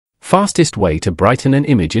Fastest way to brighten an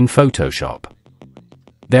image in Photoshop.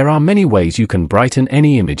 There are many ways you can brighten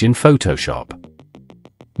any image in Photoshop.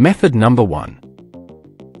 Method number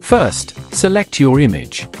 1. First, select your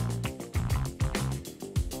image.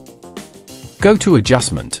 Go to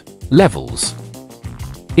Adjustment, Levels.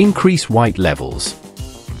 Increase white levels.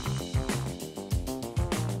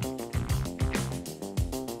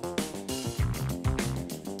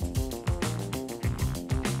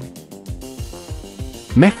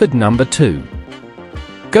 Method number 2.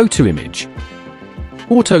 Go to Image.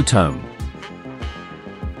 Auto Tone.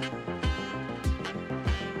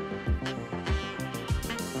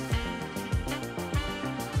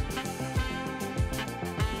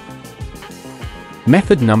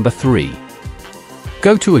 Method number 3.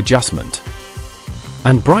 Go to Adjustment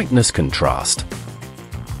and Brightness Contrast.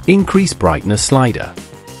 Increase brightness slider.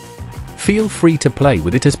 Feel free to play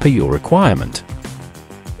with it as per your requirement.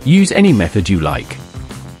 Use any method you like.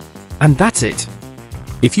 And that's it.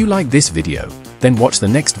 If you like this video, then watch the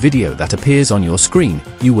next video that appears on your screen.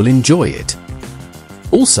 You will enjoy it.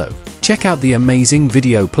 Also, check out the amazing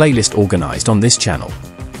video playlist organized on this channel.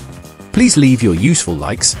 Please leave your useful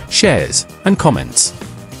likes, shares, and comments.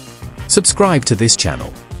 Subscribe to this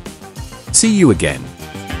channel. See you again.